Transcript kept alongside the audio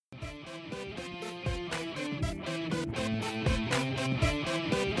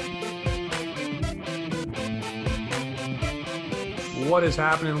What is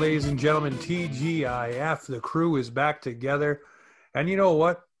happening, ladies and gentlemen? TGIF, the crew is back together. And you know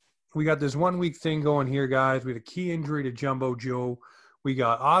what? We got this 1 week thing going here, guys. We had a key injury to Jumbo Joe. We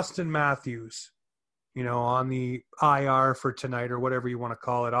got Austin Matthews, on the IR for tonight or whatever you want to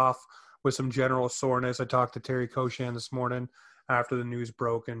call it, off with some general soreness. I talked to Terry Koshan this morning after the news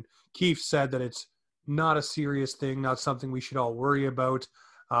broke, and Keefe said that it's not a serious thing, not something we should all worry about,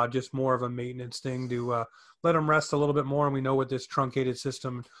 just more of a maintenance thing to let him rest a little bit more. And we know with this truncated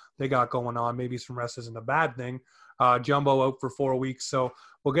system they got going on, maybe some rest isn't a bad thing. Jumbo out for 4 weeks. So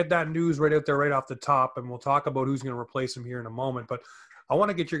we'll get that news right out there right off the top, and we'll talk about who's going to replace him here in a moment. But I want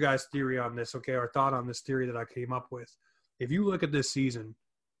to get your guys' theory on this, okay, or thought on this theory that I came up with. If you look at this season,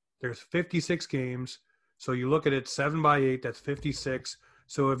 there's 56 games. So you look at it 7 by 8, that's 56.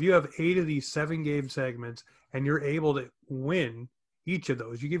 So if you have 8 of these 7-game segments and you're able to win each of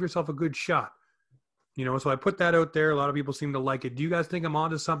those, you give yourself a good shot. So I put that out there. A lot of people seem to like it. Do you guys think I'm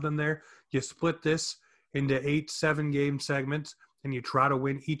onto something there? You split this into 8 7-game segments and you try to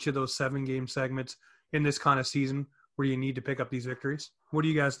win each of those 7-game segments in this kind of season where you need to pick up these victories. What do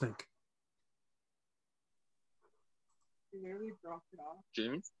you guys think?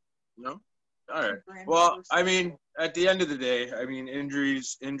 Jamie? No? All right. Well, at the end of the day,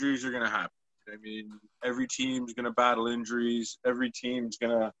 injuries are going to happen. Every team's going to battle injuries. Every team's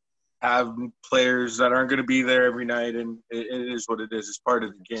going to have players that aren't going to be there every night, and it is what it is. It's part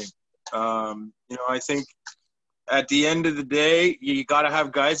of the game. I think at the end of the day, you got to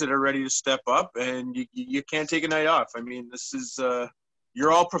have guys that are ready to step up, and you can't take a night off. This is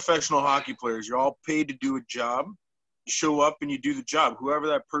you're all professional hockey players. You're all paid to do a job. You show up and you do the job. Whoever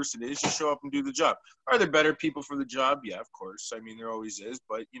that person is, you show up and do the job. Are there better people for the job? Yeah, of course. There always is.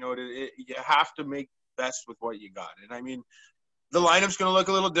 But, you have to make best with what you got. And, the lineup's going to look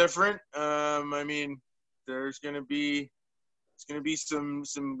a little different. There's going to be some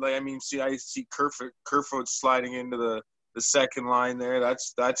I see Kerfoot sliding into the second line there.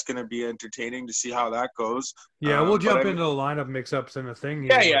 That's going to be entertaining to see how that goes. Yeah, we'll jump into the lineup mix-ups and the thing.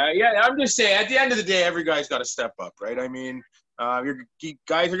 Yeah. I'm just saying, at the end of the day, every guy's got to step up, right? Your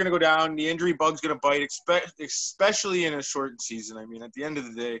guys are going to go down. The injury bug's going to bite, especially in a shortened season. At the end of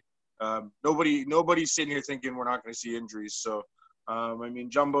the day, nobody's sitting here thinking we're not going to see injuries. So,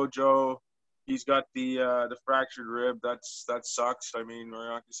 Jumbo Joe, he's got the fractured rib. That sucks. We're not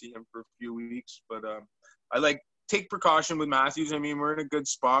going to see him for a few weeks. But take precaution with Matthews. We're in a good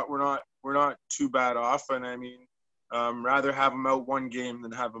spot. We're not too bad off. And rather have him out 1 game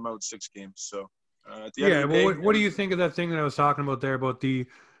than have him out 6 games. So at the end of the day, what do you think of that thing that I was talking about there about the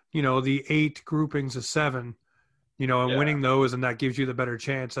 8 groupings of 7, and winning those, and that gives you the better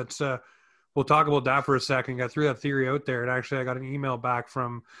chance. That's we'll talk about that for a second. I threw that theory out there, and actually I got an email back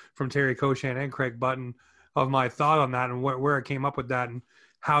from Terry Koshan and Craig Button of my thought on that and where I came up with that and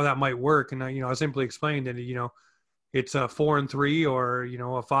how that might work. And I simply explained that it's a 4-3 or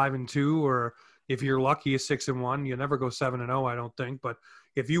a 5-2, or if you're lucky, a 6-1. You'll never go 7-0, I don't think. But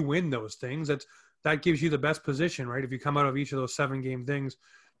if you win those things, that gives you the best position, right? If you come out of each of those 7-game things,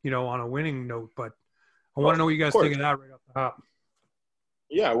 on a winning note. But I want to know what you guys think of that right off the top.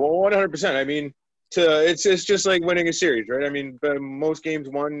 Yeah, well, 100%. It's just like winning a series, right? Most games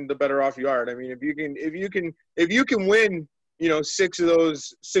won, the better off you are. If you can win,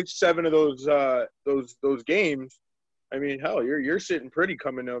 7 of those games. Hell, you're sitting pretty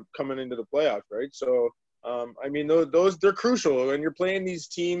coming into the playoffs, right? So, those they're crucial, and you're playing these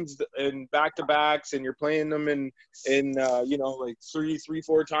teams in back-to-backs, and you're playing them in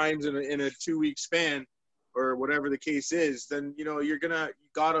 3-4 times in a 2-week span, or whatever the case is. Then you've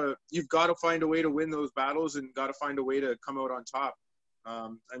got to find a way to win those battles, and got to find a way to come out on top.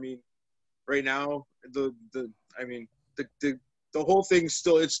 Right now the whole thing's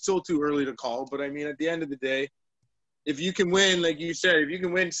it's still too early to call, but at the end of the day, if you can win, like you said, if you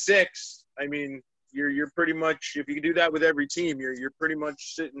can win 6, you're pretty much, if you can do that with every team, you're pretty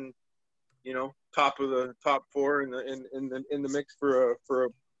much sitting, top of the top 4 in the mix for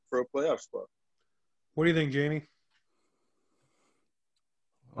a playoff spot. What do you think, Jamie?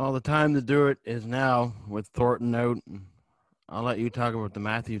 Well, the time to do it is now with Thornton out. I'll let you talk about the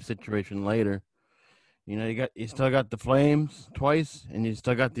Matthews situation later. You still got the Flames twice, and you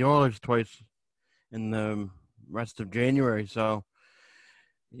still got the Oilers twice in the rest of January. So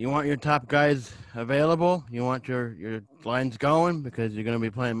you want your top guys available. You want your lines going, because you're going to be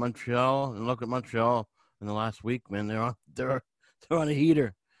playing Montreal. And look at Montreal in the last week, man. They're on a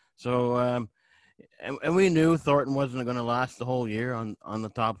heater. So and we knew Thornton wasn't going to last the whole year on the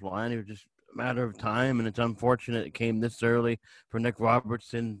top line. It was just a matter of time, and it's unfortunate it came this early for Nick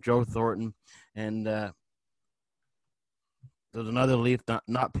Robertson, Joe Thornton, and there's another Leaf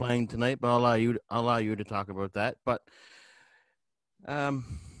not playing tonight, but I'll allow you to talk about that. But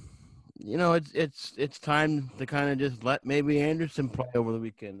it's time to kind of just let maybe Anderson play over the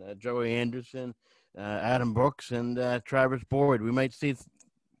weekend. Joey Anderson, Adam Brooks, and Travis Boyd. We might see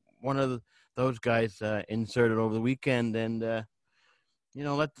one of those guys inserted over the weekend, and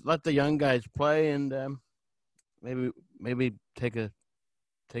let the young guys play, and maybe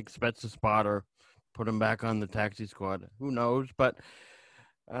take Spets' spot or put him back on the taxi squad. Who knows? But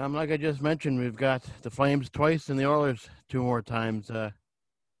like I just mentioned, we've got the Flames twice and the Oilers 2 more times.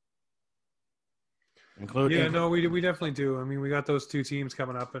 We definitely do. I mean, we got those 2 teams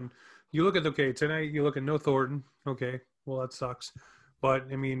coming up, and you look at tonight. You look at no Thornton. Okay, well that sucks, but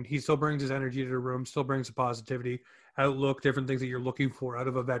I mean, he still brings his energy to the room, still brings the positivity, outlook, different things that you're looking for out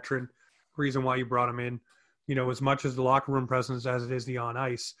of a veteran. Reason why you brought him in, as much as the locker room presence as it is the on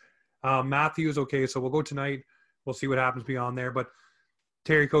ice. Matthews, okay, so we'll go tonight. We'll see what happens beyond there. But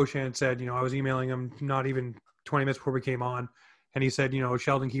Terry Koshan said, I was emailing him not even 20 minutes before we came on, and he said,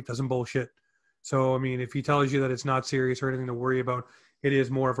 Sheldon Keefe doesn't bullshit. So, I mean, if he tells you that it's not serious or anything to worry about, it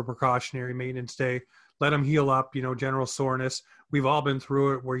is more of a precautionary maintenance day. Let him heal up, general soreness. We've all been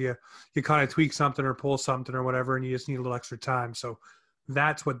through it where you kind of tweak something or pull something or whatever, and you just need a little extra time. So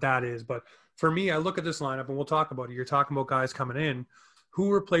that's what that is. But for me, I look at this lineup, and we'll talk about it. You're talking about guys coming in. Who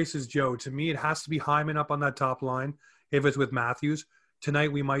replaces Joe? To me, it has to be Hyman up on that top line if it's with Matthews.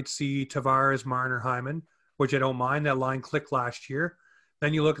 Tonight, we might see Tavares, Marner, Hyman, which I don't mind. That line clicked last year.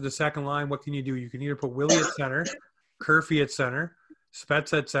 Then you look at the second line. What can you do? You can either put Willie at center, Kerfy at center,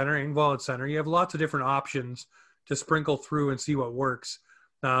 Spets at center, Engvall at center. You have lots of different options to sprinkle through and see what works.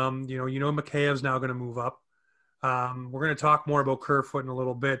 Mikheyev's now going to move up. We're going to talk more about Kerfoot in a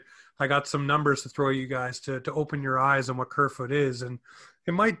little bit. I got some numbers to throw you guys to open your eyes on what Kerfoot is, and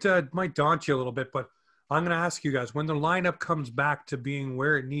it might daunt you a little bit. But I'm going to ask you guys, when the lineup comes back to being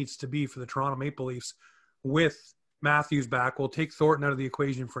where it needs to be for the Toronto Maple Leafs with Matthews back, we'll take Thornton out of the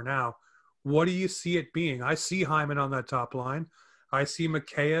equation for now. What do you see it being? I see Hyman on that top line. I see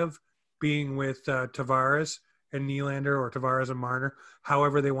Mikheyev being with Tavares and Nylander, or Tavares and Marner.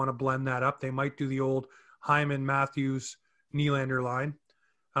 However they want to blend that up. They might do the old Hyman, Matthews, Nylander line.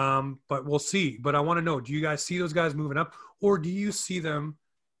 But we'll see. But I want to know, do you guys see those guys moving up? Or do you see them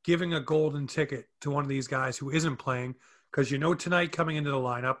giving a golden ticket to one of these guys who isn't playing? Because tonight coming into the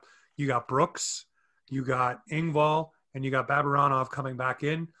lineup, you got Brooks, you got Engvall, and you got Babaranov coming back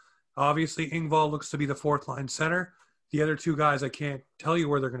in. Obviously, Engvall looks to be the fourth line center. The other 2 guys, I can't tell you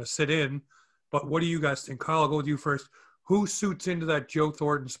where they're going to sit in. But what do you guys think? Kyle, I'll go with you first. Who suits into that Joe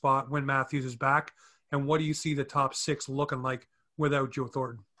Thornton spot when Matthews is back? And what do you see the top 6 looking like without Joe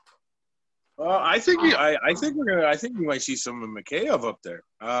Thornton? I think we might see some of Mikheyev up there.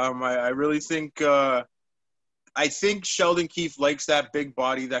 I really think I think Sheldon Keefe likes that big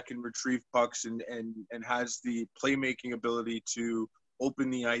body that can retrieve pucks and has the playmaking ability to open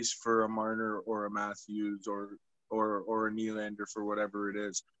the ice for a Marner or a Matthews or a Nylander for whatever it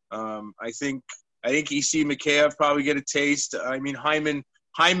is. I think you see Mikheyev probably get a taste. I mean,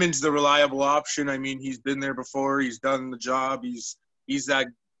 Hyman's the reliable option. I mean, he's been there before. He's done the job. He's that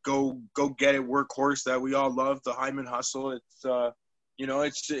go get it workhorse that we all love. The Hyman hustle. I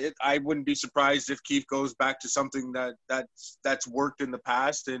wouldn't be surprised if Keefe goes back to something that's worked in the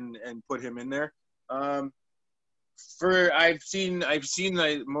past and put him in there. I've seen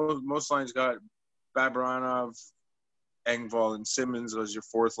that most lines got Babaranov, Engvall, and Simmons as your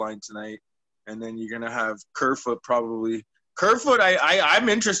fourth line tonight, and then you're gonna have Kerfoot probably. Kerfoot, I'm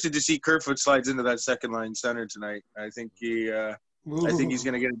interested to see Kerfoot slides into that second line center tonight. I think he's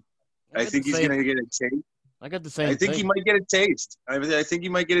gonna get. I think he's gonna get a taste. I got the same. I think he might get a taste. I think he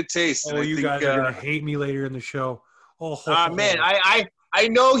might get a taste. Oh, you guys are gonna hate me later in the show. Man, I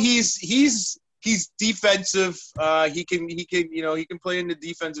know he's defensive. He can play in the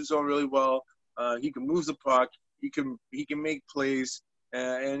defensive zone really well. He can move the puck. He can make plays,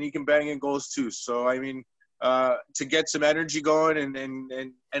 and he can bang in goals too. So I mean, to get some energy going,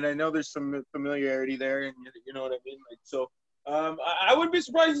 and I know there's some familiarity there, and you know what I mean. I wouldn't be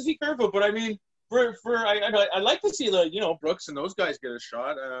surprised to see Kerfoot, but I mean, I'd like to see Brooks and those guys get a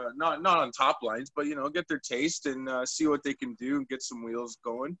shot, not on top lines, but get their taste and see what they can do and get some wheels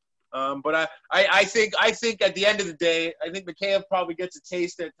going. But I think at the end of the day, I think Mikheyev probably gets a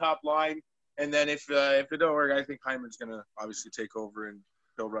taste at top line, and then if it don't work, I think Hyman's gonna obviously take over and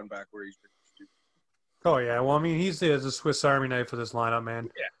he'll run back where he's been. Oh yeah, well I mean he's a Swiss Army knife for this lineup, man.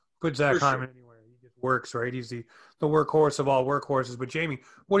 Yeah, put Zach Hyman anywhere, he just works, right? He's the workhorse of all workhorses. But Jamie,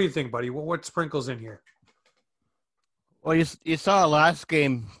 what do you think, buddy? What sprinkles in here? Well, you saw last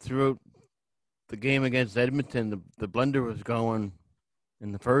game throughout the game against Edmonton, the blender was going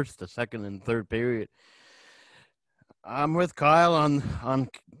in the first, the second, and third period. I'm with Kyle on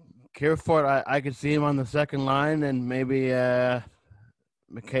Kerfoot. I could see him on the second line, and maybe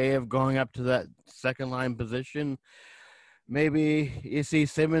Mikheyev going up to that second line position. Maybe you see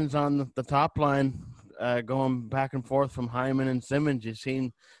Simmons on the top line, going back and forth from Hyman and Simmons. You've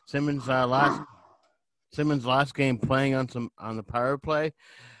seen Simmons last game playing on the power play.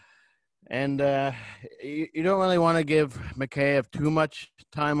 And you don't really want to give Mikheyev too much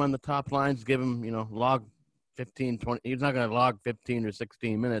time on the top lines. Give him, log 15, 20. He's not going to log 15 or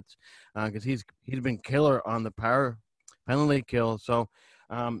 16 minutes because he's been killer on the power penalty kill. So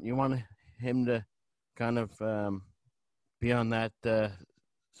you want him to kind of be on that.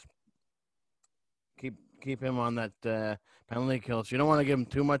 Keep him on that penalty kill. So you don't want to give him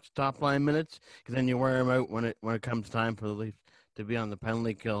too much top line minutes because then you wear him out when it comes time for the Leafs to be on the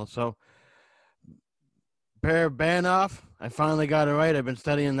penalty kill. So Barabanov, I finally got it right. I've been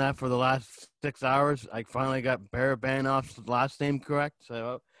studying that for the last 6 hours. I finally got Barabanov's last name correct.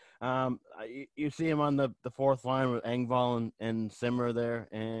 So you see him on the fourth line with Engvall and Simmer there.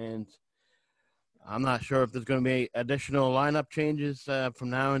 And I'm not sure if there's going to be additional lineup changes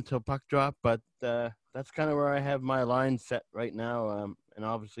from now until puck drop, but that's kind of where I have my line set right now. And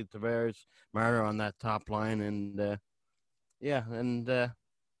obviously Tavares, Marner on that top line. And,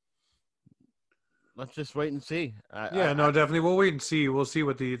 let's just wait and see. Definitely. We'll wait and see. We'll see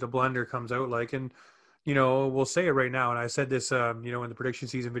what the blender comes out like. And, we'll say it right now. And I said this, in the prediction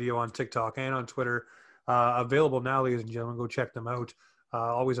season video on TikTok and on Twitter, available now, ladies and gentlemen. Go check them out.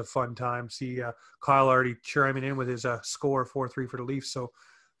 Always a fun time. See Kyle already chiming in with his score 4-3 for the Leafs. So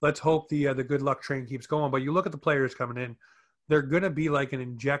let's hope the good luck train keeps going. But you look at the players coming in, they're going to be like an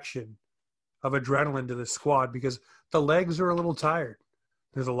injection of adrenaline to this squad because the legs are a little tired.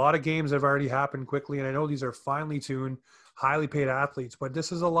 There's a lot of games that have already happened quickly, and I know these are finely tuned, highly paid athletes, but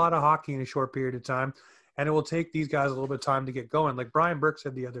this is a lot of hockey in a short period of time, and it will take these guys a little bit of time to get going. Like Brian Burke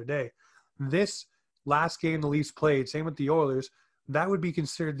said the other day, this last game the Leafs played, same with the Oilers, that would be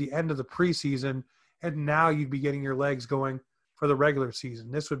considered the end of the preseason, and now you'd be getting your legs going for the regular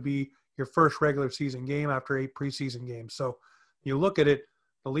season. This would be your first regular season game after 8 preseason games. So you look at it,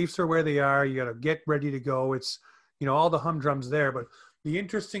 the Leafs are where they are. You got to get ready to go. It's, all the humdrums there, but the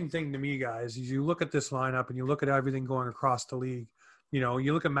interesting thing to me, guys, is you look at this lineup and you look at everything going across the league. You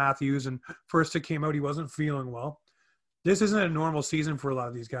look at Matthews, and first it came out he wasn't feeling well. This isn't a normal season for a lot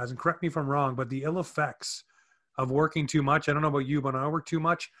of these guys, and correct me if I'm wrong, but the ill effects of working too much, I don't know about you, but when I work too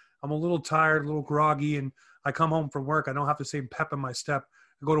much, I'm a little tired, a little groggy, and I come home from work, I don't have the same pep in my step.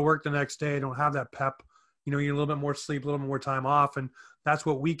 I go to work the next day, I don't have that pep. You need a little bit more sleep, a little more time off, and that's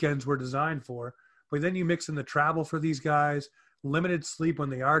what weekends were designed for. But then you mix in the travel for these guys, limited sleep when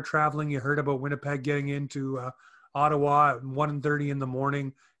they are traveling. You heard about Winnipeg getting into Ottawa at 1:30 in the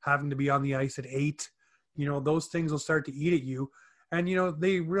morning, having to be on the ice at 8. Those things will start to eat at you. And,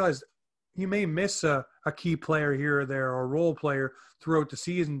 they realize you may miss a key player here or there or a role player throughout the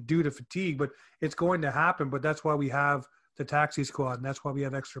season due to fatigue, but it's going to happen. But that's why we have the taxi squad, and that's why we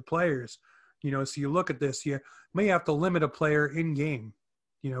have extra players. So you look at this, you may have to limit a player in game,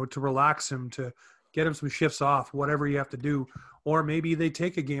 to relax him, to get him some shifts off, whatever you have to do. Or maybe they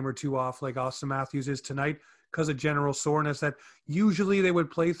take a game or two off like Austin Matthews is tonight because of general soreness that usually they would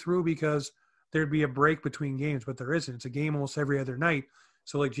play through because there'd be a break between games, but there isn't. It's a game almost every other night.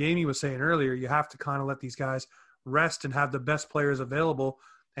 So like Jamie was saying earlier, you have to kind of let these guys rest and have the best players available.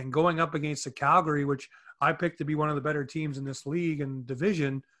 And going up against the Calgary, which I picked to be one of the better teams in this league and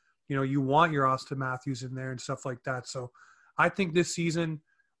division, you want your Austin Matthews in there and stuff like that. So I think this season,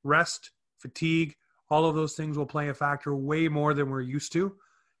 rest, fatigue, all of those things will play a factor way more than we're used to.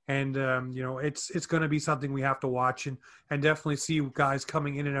 And, it's going to be something we have to watch and definitely see guys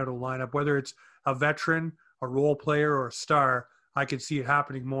coming in and out of the lineup, whether it's a veteran, a role player, or a star. I could see it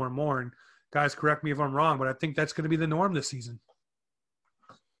happening more and more. And guys, correct me if I'm wrong, but I think that's going to be the norm this season.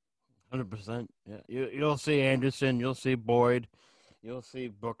 100%. Yeah, you'll see Anderson, you'll see Boyd, you'll see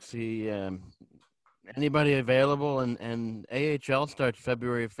Brooksy, anybody available, and AHL starts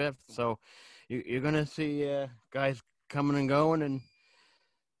February 5th. So you're going to see guys coming and going, and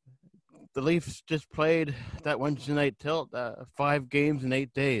the Leafs just played that Wednesday night tilt, 5 games in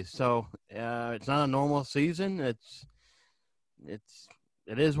 8 days. So it's not a normal season. It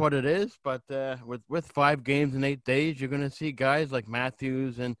is what it is. But with 5 games in 8 days, you're going to see guys like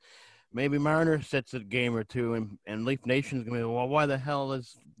Matthews and maybe Marner sits a game or two, and Leaf Nation's going to be, well, why the hell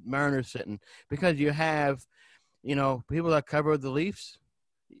is Marner sitting? Because you have, people that cover the Leafs.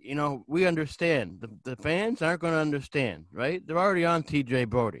 We understand. The fans aren't going to understand, right? They're already on TJ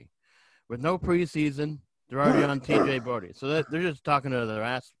Brody. with no preseason. They're already on TJ Brody. So they're just talking to their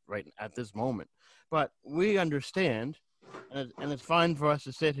ass right at this moment. But we understand, and it's fine for us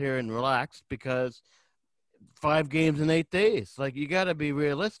to sit here and relax because 5 games in 8 days. Like, you got to be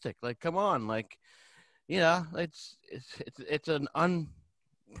realistic. Like, come on. Like, it's an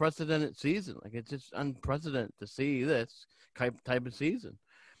unprecedented season. Like, it's just unprecedented to see this type of season.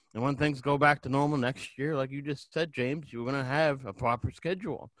 And when things go back to normal next year, like you just said, James, you're going to have a proper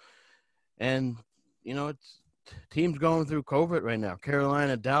schedule. And, it's teams going through COVID right now.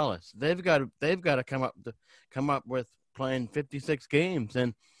 Carolina, Dallas, they've got to come up with playing 56 games.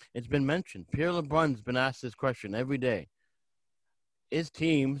 And it's been mentioned. Pierre LeBrun's been asked this question every day. Is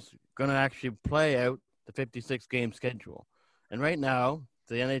teams going to actually play out the 56 game schedule? And right now,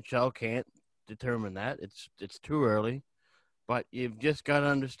 the NHL can't determine that. It's too early. But you've just got to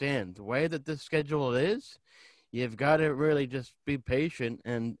understand the way that this schedule is. You've got to really just be patient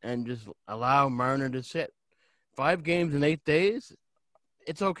and just allow Marner to sit. 5 games in 8 days,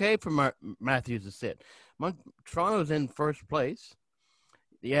 it's okay for Matthews to sit. Toronto's in first place.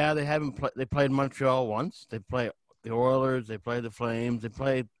 Yeah, they played Montreal once. They play the Oilers. They play the Flames. They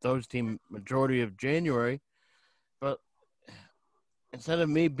play those teams majority of January. But instead of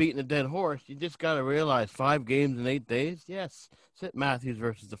me beating a dead horse, you just got to realize 5 games in 8 days. Yes, sit Matthews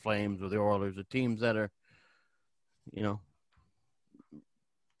versus the Flames or the Oilers, the teams that are,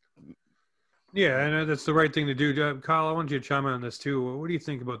 Yeah, and that's the right thing to do. Kyle, I want you to chime in on this too. What do you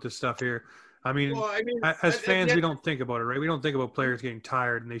think about this stuff here? I mean, as fans, we don't think about it, right? We don't think about players getting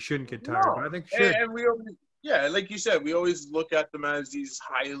tired, and they shouldn't get tired. No. But I think should. And we always, like you said, we always look at them as these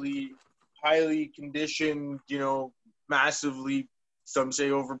highly conditioned, massively, some say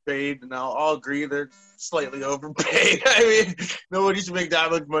overpaid, and I'll agree they're slightly overpaid. I mean, nobody should make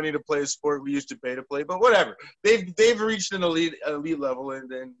that much money to play a sport we used to pay to play, but whatever. They've reached an elite level,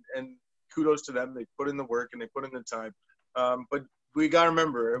 and kudos to them. They put in the work and they put in the time. But we got to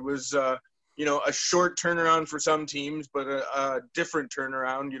remember, it was a short turnaround for some teams, but a different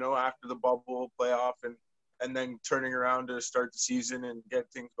turnaround, after the bubble playoff and then turning around to start the season and get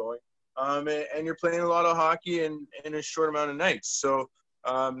things going. And you're playing a lot of hockey in a short amount of nights. So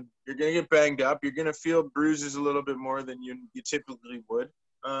you're going to get banged up. You're going to feel bruises a little bit more than you typically would.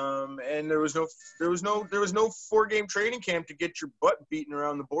 And there was no 4-game training camp to get your butt beaten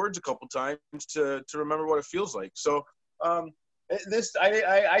around the boards a couple times to remember what it feels like. So I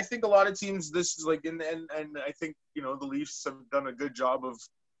think a lot of teams, this is like, and I think, the Leafs have done a good job of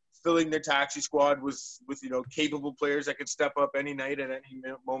filling their taxi squad with capable players that could step up any night at any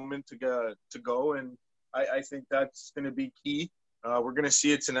moment to go. And I think that's going to be key. We're going to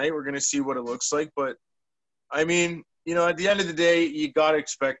see it tonight. We're going to see what it looks like. But, I mean, at the end of the day, you got to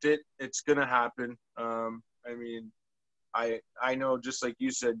expect it. It's going to happen. I know, just like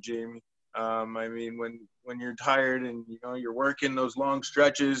you said, Jamie, when you're tired and, you're working those long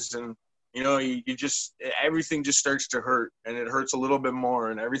stretches and, you just – everything just starts to hurt, and it hurts a little bit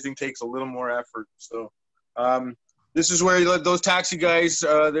more, and everything takes a little more effort. So this is where those taxi guys,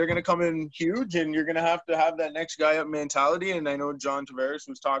 they're going to come in huge, and you're going to have that next guy up mentality. And I know John Tavares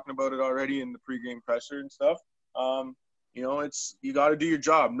was talking about it already in the pregame presser and stuff. You got to do your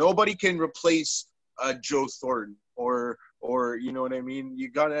job. Nobody can replace Joe Thornton or you know what I mean?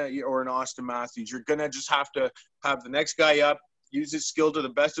 Or an Austin Matthews. You're going to just have to have the next guy up, use his skill to the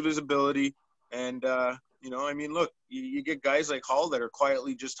best of his ability. And, look, you get guys like Hall that are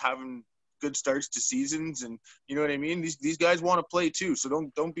quietly just having good starts to seasons. And you know what I mean? These guys want to play too. So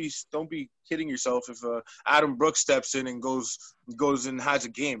don't be kidding yourself if Adam Brooks steps in and goes and has a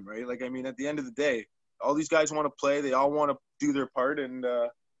game, right? Like, at the end of the day, all these guys want to play. They all want to do their part. And,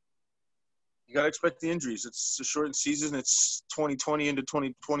 you got to expect the injuries. It's a shortened season. It's 2020 into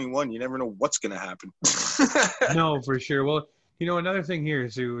 2021. You never know what's going to happen. No, for sure. Well, another thing here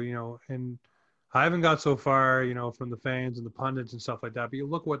is, and I haven't got so far, from the fans and the pundits and stuff like that, but you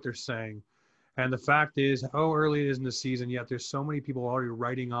look what they're saying. And the fact is how early it is in the season, yet there's so many people already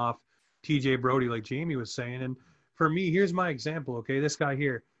writing off TJ Brody, like Jamie was saying. And for me, here's my example, okay? This guy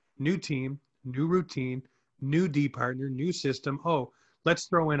here, new team, new routine, new D partner, new system. Oh, let's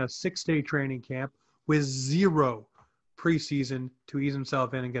throw in a 6-day training camp with 0 preseason to ease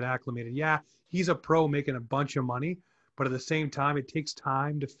himself in and get acclimated. Yeah, he's a pro making a bunch of money, but at the same time, it takes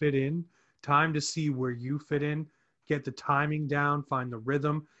time to fit in, time to see where you fit in, get the timing down, find the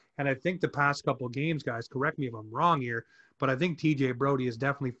rhythm. And I think the past couple of games, guys, correct me if I'm wrong here, but I think TJ Brody has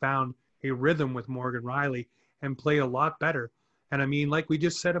definitely found a rhythm with Morgan Riley and played a lot better. And like we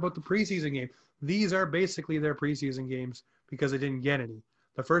just said about the preseason game, these are basically their preseason games because they didn't get any.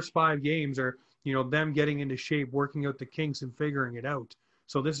 The first 5 games are, them getting into shape, working out the kinks and figuring it out.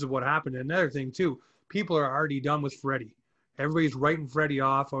 So this is what happened. Another thing too, people are already done with Freddie. Everybody's writing Freddie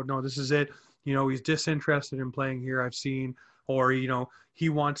off. Oh no, this is it. He's disinterested in playing here. I've seen, or he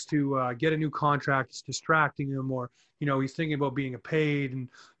wants to get a new contract. It's distracting him, or he's thinking about being paid, and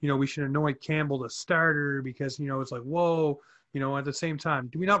we should anoint Campbell the starter because it's like whoa. At the same time,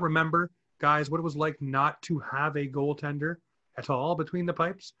 do we not remember, guys, what it was like not to have a goaltender at all between the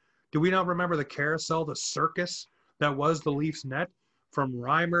pipes? Do we not remember the carousel, the circus that was the Leafs net, from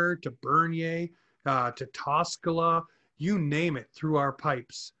Reimer to Bernier to Toskala, you name it, through our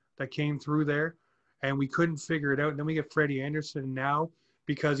pipes that came through there, and we couldn't figure it out. And then we get Freddie Anderson now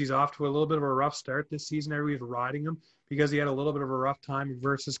because he's off to a little bit of a rough start this season. Everybody's riding him because he had a little bit of a rough time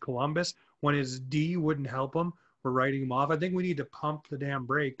versus Columbus when his D wouldn't help him. We're writing him off. I think we need to pump the damn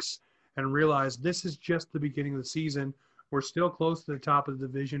brakes and realize this is just the beginning of the season. We're still close to the top of the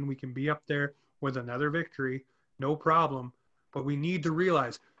division. We can be up there with another victory, no problem. But we need to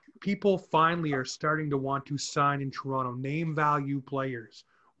realize people finally are starting to want to sign in Toronto. Name value players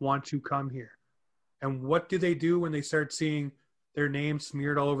want to come here. And what do they do when they start seeing their name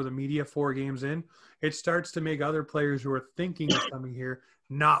smeared all over the media 4 games in? It starts to make other players who are thinking of coming here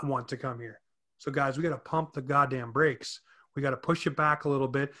not want to come here. So, guys, we got to pump the goddamn brakes. We got to push it back a little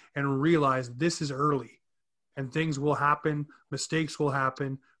bit and realize this is early. And things will happen. Mistakes will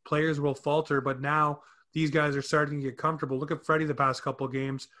happen. Players will falter. But now these guys are starting to get comfortable. Look at Freddie the past couple of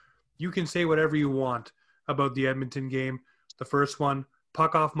games. You can say whatever you want about the Edmonton game. The first one,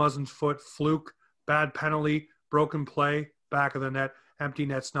 puck off Muzzin's foot, fluke, bad penalty, broken play, back of the net, empty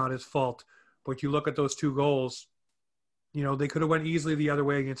net's not his fault. But you look at those 2 goals, they could have went easily the other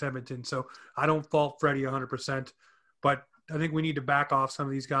way against Edmonton. So I don't fault Freddie 100%. But I think we need to back off some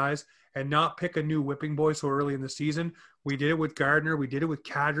of these guys and not pick a new whipping boy so early in the season. We did it with Gardner. We did it with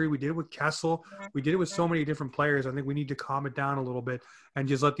Kadri. We did it with Kessel. We did it with so many different players. I think we need to calm it down a little bit and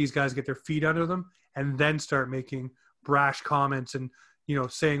just let these guys get their feet under them and then start making brash comments and,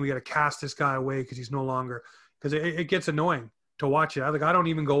 saying we got to cast this guy away because he's no longer – because it gets annoying to watch it. I don't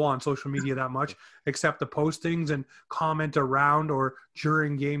even go on social media that much except the postings and comment around or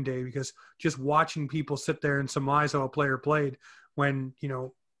during game day, because just watching people sit there and surmise how a player played when,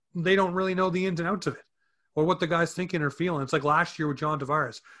 they don't really know the ins and outs of it or what the guy's thinking or feeling. It's like last year with John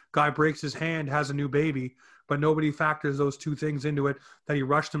Tavares. Guy breaks his hand, has a new baby, but nobody factors those 2 things into it, that he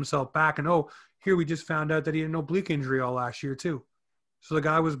rushed himself back. And, here we just found out that he had an oblique injury all last year too. So the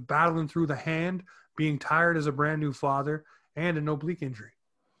guy was battling through the hand, being tired as a brand new father, and an oblique injury.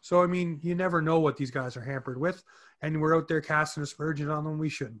 So, you never know what these guys are hampered with, and we're out there casting aspersions on them. We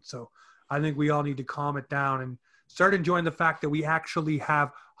shouldn't. So I think we all need to calm it down and start enjoying the fact that we actually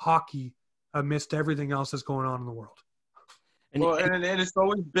have hockey amidst everything else that's going on in the world. And it's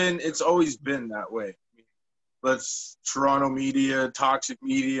always been that way. Let's Toronto media, toxic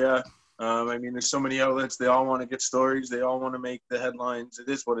media. There's so many outlets. They all want to get stories. They all want to make the headlines. It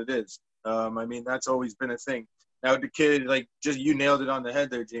is what it is. That's always been a thing. Now, the kid, you nailed it on the head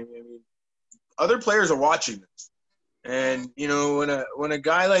there, Jamie. Other players are watching this. And, when a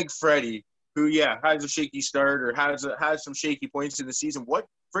guy like Freddie, who, has a shaky start or has some shaky points in the season, what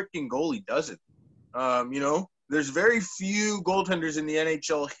freaking goalie doesn't? There's very few goaltenders in the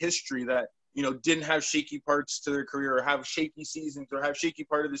NHL history that, didn't have shaky parts to their career or have shaky seasons or have shaky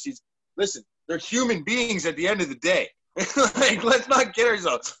part of the season. Listen, they're human beings at the end of the day. Let's not get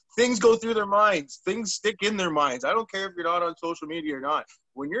ourselves. Things go through their minds. Things stick in their minds. I don't care if you're not on social media or not.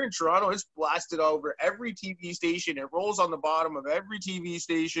 When you're in Toronto, it's blasted all over every TV station. It rolls on the bottom of every TV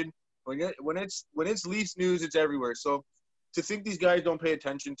station. When it's Leafs news, it's everywhere. So to think these guys don't pay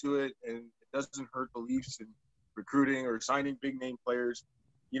attention to it and it doesn't hurt the Leafs in recruiting or signing big name players,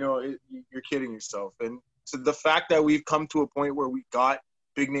 you're kidding yourself. And so the fact that we've come to a point where we got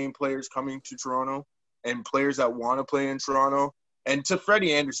big name players coming to Toronto and players that want to play in Toronto. And to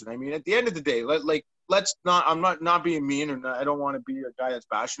Freddie Anderson, at the end of the day, let's not – I'm not being mean, or I don't want to be a guy that's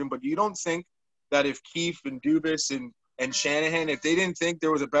bashing him, but you don't think that if Keefe and Dubas and Shanahan, if they didn't think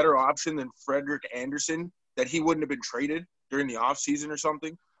there was a better option than Frederik Andersen, that he wouldn't have been traded during the offseason or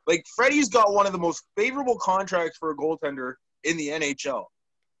something? Freddie's got one of the most favorable contracts for a goaltender in the NHL.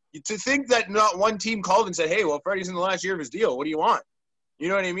 To think that not one team called and said, hey, well, Freddie's in the last year of his deal. What do you want? You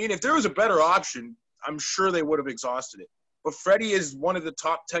know what I mean? If there was a better option, I'm sure they would have exhausted it. But Freddie is one of the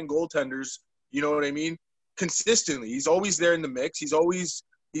top 10 goaltenders, you know what I mean? Consistently. He's always there in the mix. He's always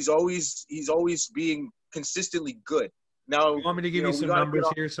being consistently good. Now, you want me to give you some numbers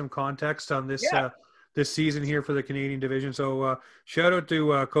here, some context on this this season here for the Canadian division? So shout out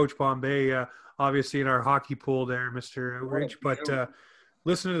to Coach Bombay, obviously in our hockey pool there, Mr. Outreach. But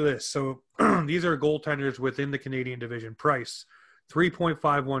listen to this. So these are goaltenders within the Canadian division. Price,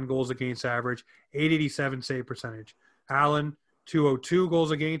 3.51 goals against average, 887 save percentage. Allen, 202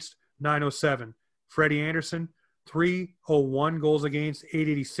 goals against, 907. Freddie Anderson, 301 goals against,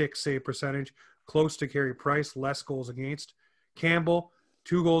 886 save percentage, close to Carey Price, less goals against. Campbell,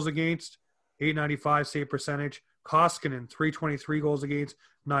 2 goals against, 895 save percentage. Koskinen, 323 goals against,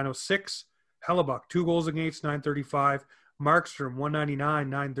 906. Hellebuck, 2 goals against, 935. Markstrom, 199,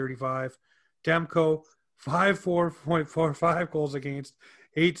 935. Demko, 4.45 goals against,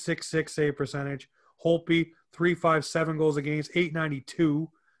 866 save percentage. Holtby, 357 goals against, 892.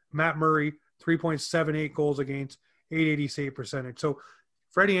 Matt Murray, 3.78 goals against, 880 save percentage. So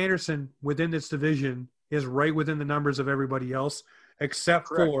Freddie Anderson within this division is right within the numbers of everybody else, except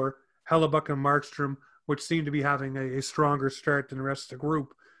Correct. for Hellebuck and Markstrom, which seem to be having a stronger start than the rest of the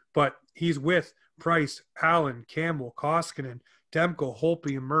group. But he's with Price, Allen, Campbell, Koskinen, Demko,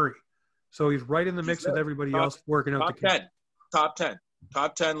 Holtby, and Murray. So he's right in the mix with everybody else working out the game. Top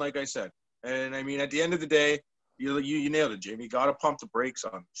 10, like I said. And I mean, at the end of the day, you nailed it, Jamie. You got to pump the brakes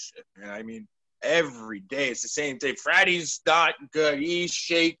on this shit. And I mean, every day it's the same thing. Freddie's not good. He's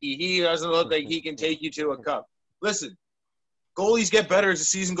shaky. He doesn't look like he can take you to a cup. Listen, goalies get better as the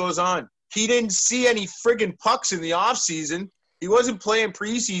season goes on. He didn't see any friggin' pucks in the offseason. He wasn't playing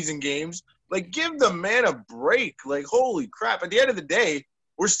preseason games. Like, give the man a break. Like, holy crap. At the end of the day,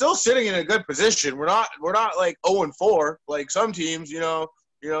 we're still sitting in a good position. We're not like 0-4 like some teams. You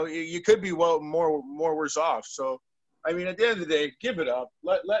could be more worse off. So, I mean, at the end of the day, give it up.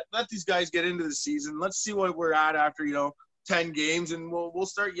 Let these guys get into the season. Let's see what we're at after 10 games, and we'll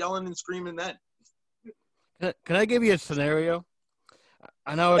start yelling and screaming then. Can I give you a scenario?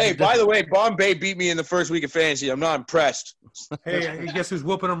 I know. Hey, by the way, Bombay beat me in the first week of fantasy. I'm not impressed. Hey, guess who's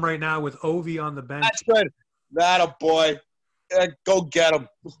whooping them right now with Ovi on the bench? That's good. That a boy. Go get him.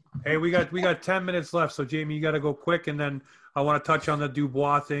 Hey, we got 10 minutes left, so Jamie, you got to go quick, and then I want to touch on the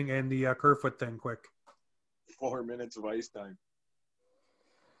Dubois thing and the Kerfoot thing quick. 4 minutes of ice time.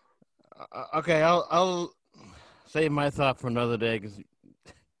 Okay, I'll save my thought for another day because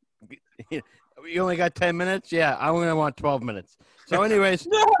you only got 10 minutes. Yeah, I'm gonna want 12 minutes. So, anyways,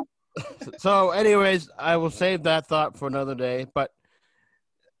 I will save that thought for another day. But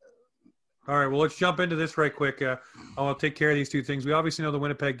all right, well, let's jump into this right quick. I'll take care of these two things. We obviously know the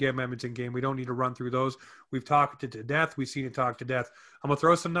Winnipeg game, Edmonton game. We don't need to run through those. We've talked it to death. We've seen it talk to death. I'm going to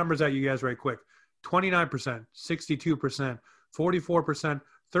throw some numbers at you guys right quick. 29%, 62%, 44%,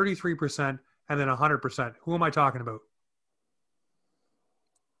 33%, and then 100%. Who am I talking about?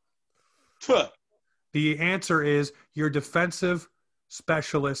 The answer is your defensive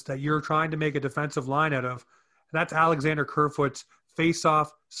specialist that you're trying to make a defensive line out of. That's Alexander Kerfoot's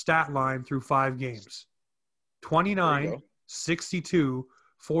face-off stat line through 5 games. 29, 62,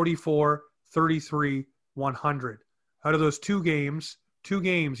 44, 33, 100. Out of those 2 games,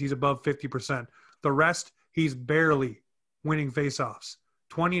 he's above 50%. The rest, he's barely winning face-offs.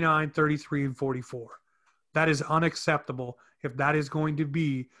 29, 33, and 44. That is unacceptable if that is going to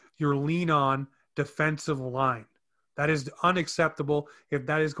be your lean-on defensive line. That is unacceptable if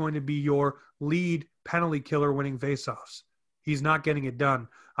that is going to be your lead penalty killer winning face-offs. He's not getting it done.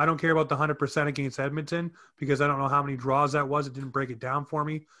 I don't care about the 100% against Edmonton because I don't know how many draws that was. It didn't break it down for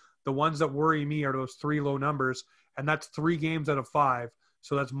me. The ones that worry me are those 3 low numbers, and that's 3 games out of 5.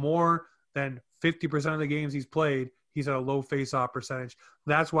 So that's more than 50% of the games he's played. He's at a low face-off percentage.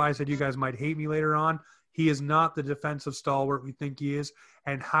 That's why I said you guys might hate me later on. He is not the defensive stalwart we think he is.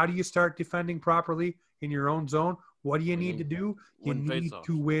 And how do you start defending properly in your own zone? What do you need to do? You need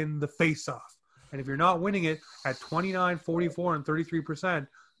to win the face-off. And if you're not winning it at 29, 44, and 33%,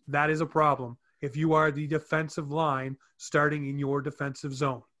 that is a problem. If you are the defensive line starting in your defensive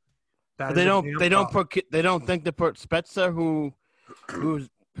zone, they don't think to put Spezza,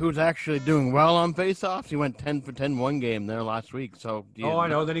 who's actually doing well on face-offs. He went 10 for 10 one game there last week. So I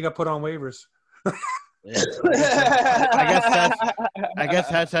know. Then he got put on waivers. Yeah. I guess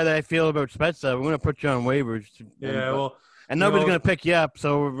that's how I feel about Spezza. We're going to put you on waivers. And nobody's going to pick you up.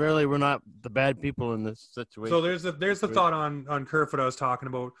 So really, we're not the bad people in this situation. So there's the thought on Kerfoot I was talking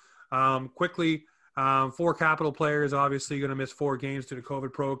about. Quickly, 4 Capital players obviously going to miss 4 games due to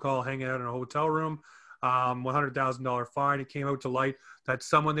COVID protocol, hanging out in a hotel room. $100,000 fine. It came out to light that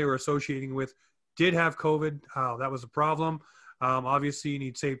someone they were associating with did have COVID. That was a problem. Obviously, you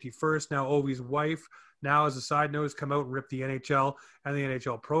need safety first. Now, Ovi's wife, now as a side note, has come out and ripped the NHL and the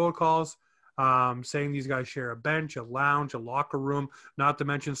NHL protocols, saying these guys share a bench, a lounge, a locker room, not to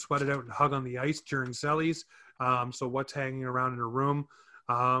mention sweat it out and hug on the ice during sellies. So what's hanging around in her room?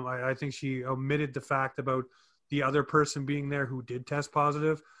 I think she omitted the fact about the other person being there who did test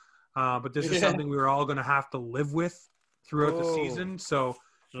positive. But this is something we were all going to have to live with throughout the season. So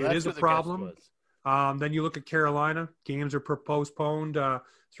it is a problem. Then you look at Carolina. Games are postponed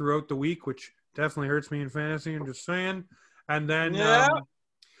throughout the week, which definitely hurts me in fantasy. I'm just saying. And then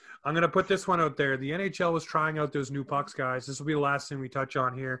I'm going to put this one out there. The NHL was trying out those new pucks, guys. This will be the last thing we touch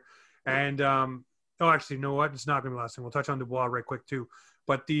on here. And actually, you know what? It's not going to be the last thing. We'll touch on Dubois right quick too.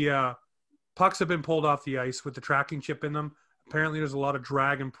 But the pucks have been pulled off the ice with the tracking chip in them. Apparently, there's a lot of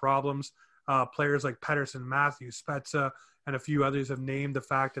drag and problems. Players like Pettersson, Matthews, Spezza, and a few others have named the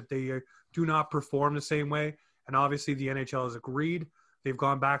fact that they do not perform the same way. And obviously, the NHL has agreed. They've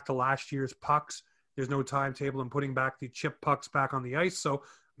gone back to last year's pucks. There's no timetable in putting back the chip pucks back on the ice. So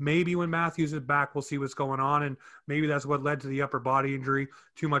maybe when Matthews is back, we'll see what's going on. And maybe that's what led to the upper body injury,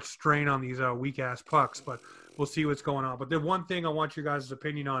 too much strain on these weak-ass pucks. But we'll see what's going on. But the one thing I want you guys'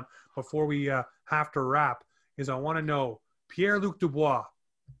 opinion on before we have to wrap is I want to know, Pierre-Luc Dubois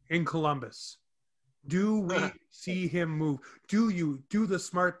in Columbus, do we see him move? Do you do the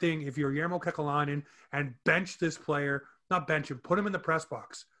smart thing if you're Jarmo Kekalainen and bench this player? Not bench him, put him in the press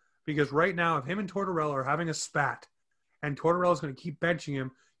box. Because right now, if him and Tortorella are having a spat and Tortorella is going to keep benching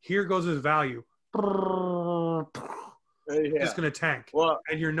him, here goes his value. It's going to tank. Well,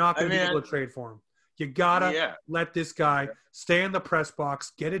 and you're not going to be able to trade for him. You got to let this guy stay in the press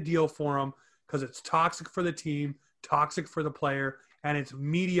box, get a deal for him, because it's toxic for the team, toxic for the player, and it's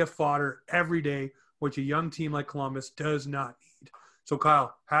media fodder every day, which a young team like Columbus does not need. So,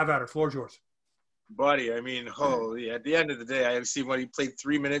 Kyle, have at it. Floor's yours. Buddy, I mean, holy, at the end of the day, I see he played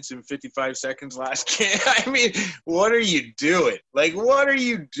 3 minutes and 55 seconds last game. I mean, what are you doing? Like, what are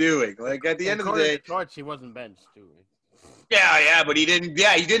you doing? Like, at the end of the day. Torch, he wasn't benched, too. Yeah, but he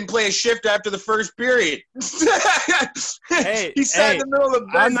didn't play a shift after the first period. He sat in the middle of the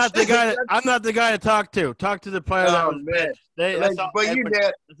bench. I'm not the guy to talk to. Talk to the player that was benched. That's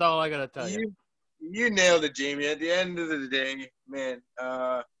all I got to tell you. You nailed it, Jamie. At the end of the day, man,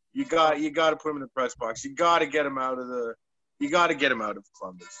 you got to put him in the press box. You got to get him out of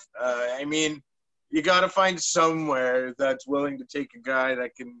Columbus. I mean, you got to find somewhere that's willing to take a guy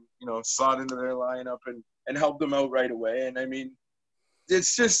that can, slot into their lineup and help them out right away. And I mean,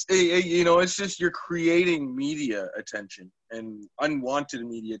 it's just you're creating media attention and unwanted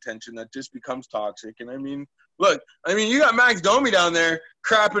media attention that just becomes toxic. And I mean, look, you got Max Domi down there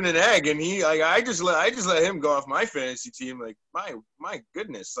crapping an egg, and I just let him go off my fantasy team. Like, my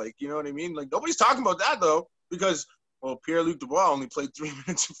goodness, like, you know what I mean? Like, nobody's talking about that though, because Pierre-Luc Dubois only played 3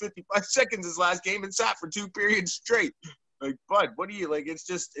 minutes and 55 seconds his last game and sat for 2 periods straight. Like, bud, what do you like?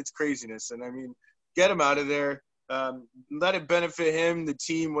 It's craziness. And I mean, get him out of there. Let it benefit him, the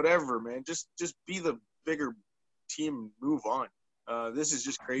team, whatever, man. Just be the bigger team. Move on. This is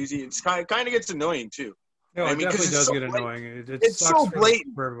just crazy. It's kind of gets annoying too. No, it definitely does get annoying. It's so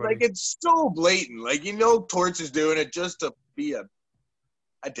blatant. Like, it's so blatant. Like, Torts is doing it just to be a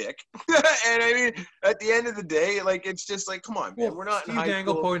dick. And I mean, at the end of the day, like, it's just like, come on, man. We're not Steve in high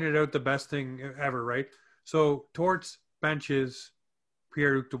Dangle school. pointed out the best thing ever, right? So Torts benches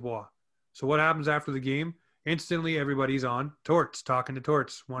Pierre-Luc Dubois. So what happens after the game? Instantly, everybody's on Torts, talking to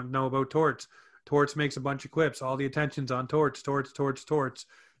Torts, want to know about Torts. Torts makes a bunch of clips. All the attention's on Torts.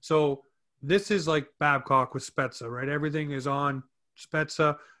 So this is like Babcock with Spezza, right? Everything is on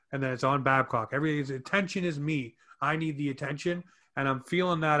Spezza, and then it's on Babcock. Everything's attention is me. I need the attention, and I'm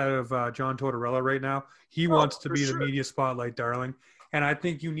feeling that out of John Tortorella right now. He wants to be the media spotlight darling, and I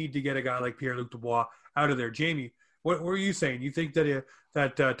think you need to get a guy like Pierre-Luc Dubois out of there. Jamie, what were you saying? You think that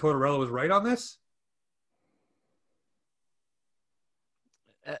Tortorella was right on this?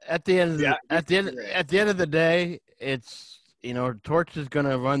 At the end of the day, it's Torch is going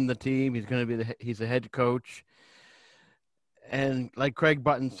to run the team. He's going to be he's a head coach, and like Craig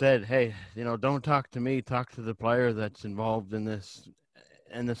Button said, hey, don't talk to me, talk to the player that's involved in this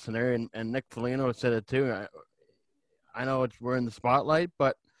scenario. And Nick Foligno said it too. I know we're in the spotlight,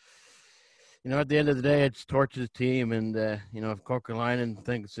 but at the end of the day, it's Torch's team, and if Kekalainen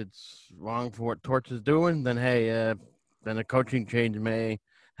thinks it's wrong for what Torch is doing, then hey, then a coaching change may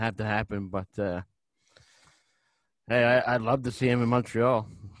have to happen. But hey, I'd love to see him in Montreal.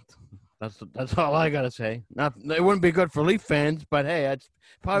 That's all I gotta say. It wouldn't be good for Leaf fans, but hey, that's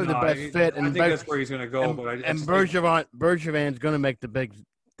probably the best fit. And I think that's where he's going to go. Bergevin's going to make the big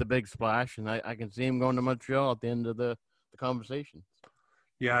splash, and I can see him going to Montreal at the end of the conversation.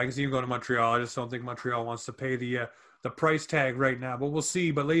 Yeah, I can see him going to Montreal. I just don't think Montreal wants to pay the price tag right now. But we'll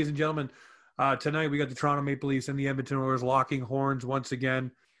see. But ladies and gentlemen, tonight we got the Toronto Maple Leafs and the Edmonton Oilers locking horns once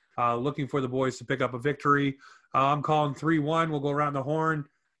again, looking for the boys to pick up a victory. I'm calling 3-1. We'll go around the horn.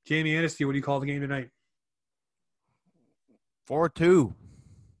 Jamie Anasty, what do you call the game tonight? 4-2.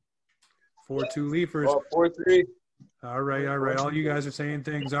 4-2 Leafers. Oh, 4-3. All right. All you guys are saying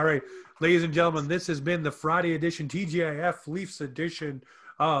things. All right. Ladies and gentlemen, this has been the Friday edition, TGIF Leafs edition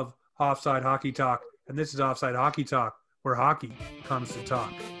of Offside Hockey Talk. And this is Offside Hockey Talk, where hockey comes to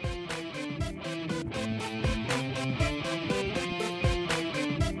talk.